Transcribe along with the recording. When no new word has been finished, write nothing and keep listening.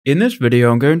In this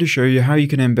video, I'm going to show you how you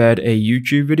can embed a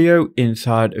YouTube video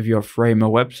inside of your Framer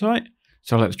website.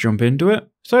 So let's jump into it.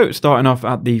 So starting off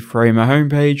at the Framer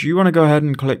homepage, you want to go ahead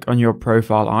and click on your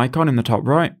profile icon in the top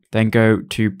right, then go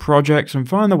to projects and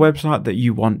find the website that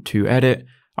you want to edit.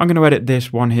 I'm going to edit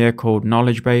this one here called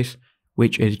KnowledgeBase,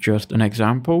 which is just an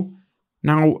example.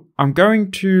 Now I'm going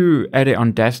to edit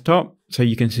on desktop, so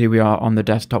you can see we are on the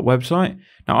desktop website.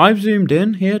 Now I've zoomed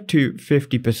in here to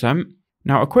 50%.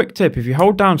 Now a quick tip, if you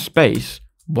hold down space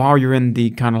while you're in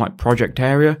the kind of like project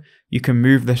area, you can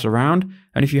move this around.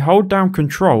 And if you hold down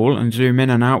control and zoom in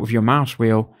and out with your mouse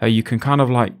wheel, you can kind of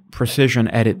like precision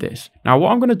edit this. Now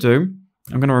what I'm going to do,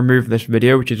 I'm going to remove this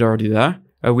video, which is already there.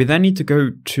 We then need to go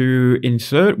to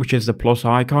insert, which is the plus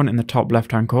icon in the top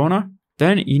left hand corner.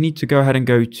 Then you need to go ahead and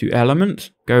go to elements,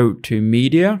 go to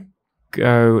media,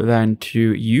 go then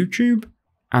to YouTube,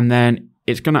 and then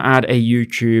it's going to add a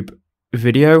YouTube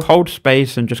video. Hold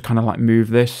space and just kind of like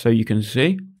move this so you can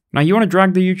see. Now you want to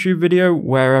drag the YouTube video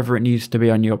wherever it needs to be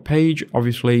on your page.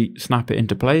 Obviously snap it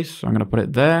into place. So I'm going to put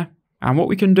it there. And what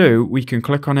we can do, we can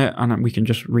click on it and we can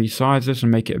just resize this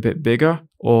and make it a bit bigger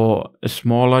or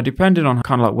smaller, depending on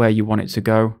kind of like where you want it to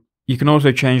go. You can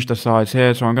also change the size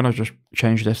here. So I'm going to just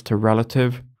change this to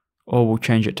relative, or we'll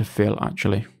change it to fill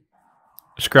actually.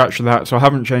 Scratch that. So I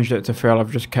haven't changed it to fill.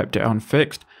 I've just kept it on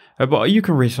fixed. But you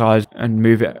can resize and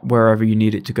move it wherever you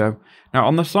need it to go. Now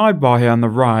on the sidebar here on the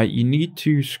right, you need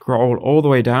to scroll all the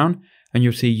way down and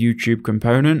you'll see YouTube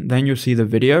component. Then you'll see the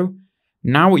video.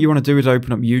 Now what you want to do is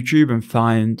open up YouTube and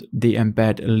find the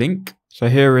embed link. So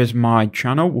here is my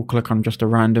channel. We'll click on just a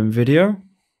random video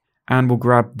and we'll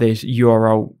grab this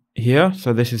URL here.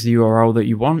 So this is the URL that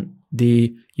you want,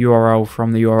 the URL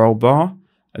from the URL bar.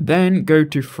 Then go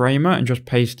to Framer and just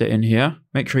paste it in here.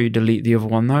 Make sure you delete the other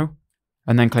one though.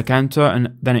 And then click enter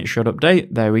and then it should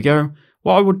update. There we go.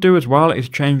 What I would do as well is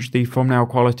change the thumbnail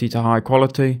quality to high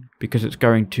quality, because it's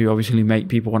going to obviously make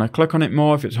people want to click on it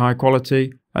more if it's high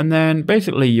quality. And then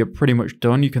basically you're pretty much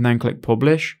done. You can then click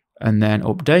publish and then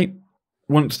update.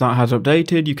 Once that has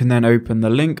updated, you can then open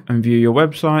the link and view your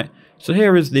website. So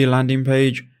here is the landing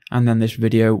page, and then this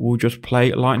video will just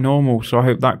play like normal. So I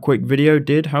hope that quick video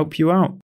did help you out.